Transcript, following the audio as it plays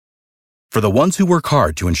For the ones who work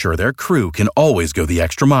hard to ensure their crew can always go the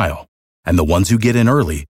extra mile, and the ones who get in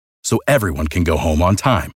early so everyone can go home on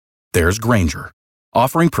time, there's Grainger,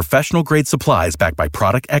 offering professional-grade supplies backed by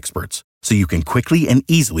product experts so you can quickly and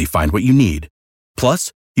easily find what you need.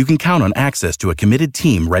 Plus, you can count on access to a committed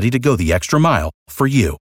team ready to go the extra mile for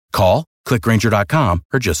you. Call, click Grainger.com,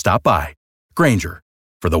 or just stop by. Grainger,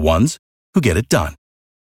 for the ones who get it done.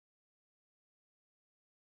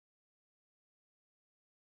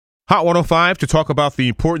 Hot 105 to talk about the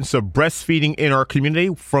importance of breastfeeding in our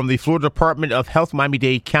community from the Florida Department of Health,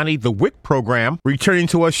 Miami-Dade County, the WIC program. Returning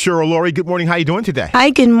to us, Cheryl Laurie. Good morning. How are you doing today?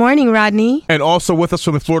 Hi, good morning, Rodney. And also with us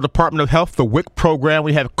from the Florida Department of Health, the WIC program,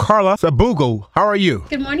 we have Carla Sabugo. How are you?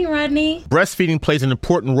 Good morning, Rodney. Breastfeeding plays an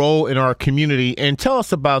important role in our community. And tell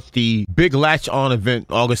us about the Big Latch On event,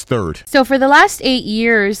 August 3rd. So for the last 8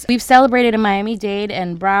 years, we've celebrated in Miami-Dade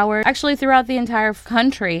and Broward, actually throughout the entire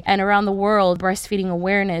country and around the world, breastfeeding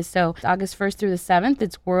awareness. So August 1st through the 7th,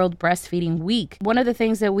 it's World Breastfeeding Week. One of the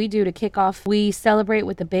things that we do to kick off, we celebrate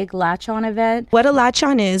with the Big Latch On event. What a latch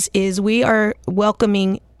on is we are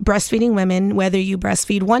welcoming breastfeeding women, whether you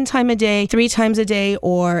breastfeed 1 time a day, 3 times a day,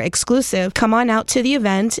 or exclusive. Come on out to the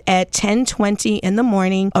event at 10:20 in the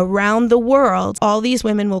morning around the world. All these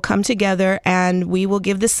women will come together and we will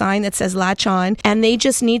give the sign that says latch on, and they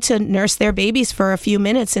just need to nurse their babies for a few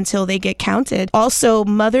minutes until they get counted. Also,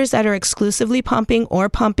 mothers that are exclusively pumping, or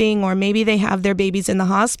maybe they have their babies in the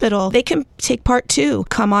hospital, they can take part too.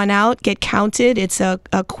 Come on out, get counted. It's a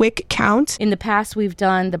quick count. In the past, we've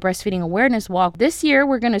done the breastfeeding awareness walk. This year,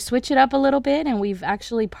 we're going to switch it up a little bit, and we've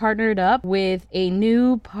actually partnered up with a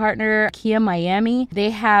new partner, Kia Miami.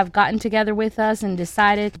 They have gotten together with us and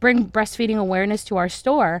decided to bring breastfeeding awareness to our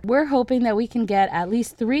store. We're hoping that we can get at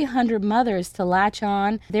least 300 mothers to latch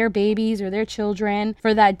on their babies or their children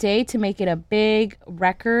for that day to make it a big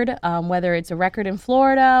record, whether it's a record in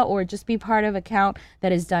Florida or just be part of a count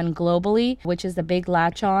that is done globally, which is the Big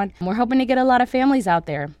Latch On. We're hoping to get a lot of families out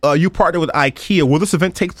there. You partner with IKEA. Will this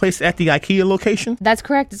event take place at the IKEA location? That's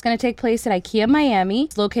correct. It's going to take place at IKEA Miami.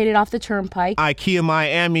 It's located off the Turnpike. IKEA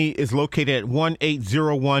Miami is located at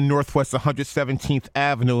 1801 Northwest 117th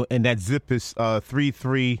Avenue, and that zip is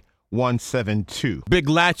 33172. Big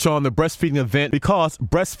Latch On, the breastfeeding event, because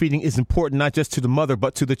breastfeeding is important not just to the mother,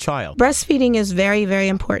 but to the child. Breastfeeding is very, very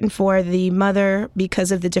important for the mother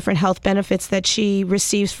because of the different health benefits that she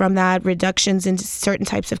receives from that, reductions in certain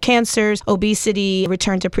types of cancers, obesity,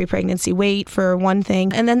 return to pre-pregnancy weight for one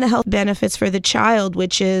thing, and then the health benefits for the child,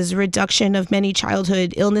 which is reduction of many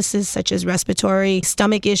childhood illnesses such as respiratory,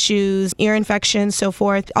 stomach issues, ear infections, so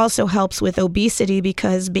forth. Also helps with obesity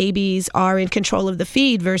because babies are in control of the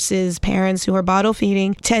feed versus parents who are bottle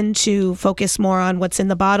feeding tend to focus more on what's in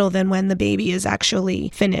the bottle than when the baby is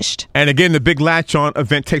actually finished. And again, the Big Latch On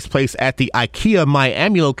event takes place at the IKEA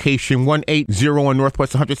Miami location, 1801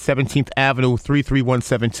 Northwest 117th Avenue,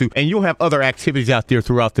 33172. And you'll have other activities out there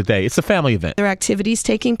throughout the day. It's a family event. There are activities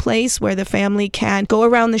taking place where the family can go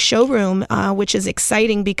around the showroom, which is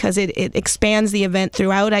exciting because it expands the event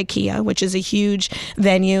throughout IKEA, which is a huge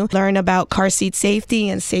venue. Learn about car seat safety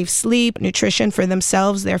and safe sleep, nutrition for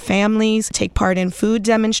themselves, their families, take part in food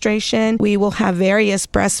demonstration. We will have various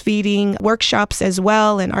breastfeeding workshops as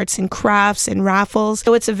well, and arts and crafts and raffles.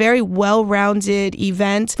 So it's a very well-rounded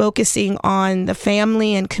event focusing on the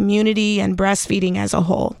family and community and breastfeeding as a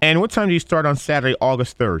whole. And what time do you start on Saturday,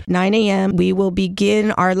 August 3rd? 9 a.m. We will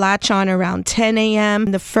begin our latch on around 10 a.m.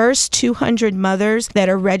 The first 200 mothers that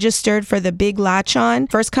are registered for the Big Latch On,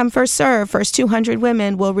 first come, first serve, first 200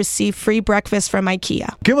 women will receive free breakfast from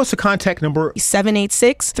IKEA. Give us a contact number.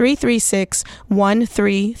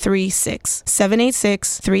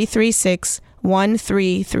 786-336-1336.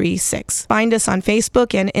 786-336-1336. Find us on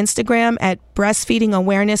Facebook and Instagram at Breastfeeding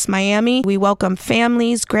Awareness Miami. We welcome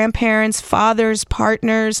families, grandparents, fathers,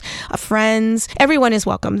 partners, friends. Everyone is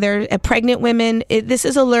welcome. They're pregnant women. This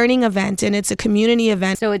is a learning event and it's a community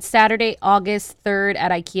event. So it's Saturday, August 3rd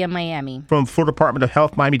at IKEA Miami. From Florida Department of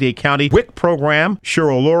Health, Miami-Dade County, WIC program,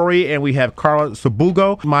 Cheryl Laurie, and we have Carla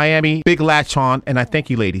Sabugo, Miami, Big Latch On, and I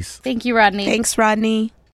thank you, ladies. Thank you, Rodney. Thanks, Rodney.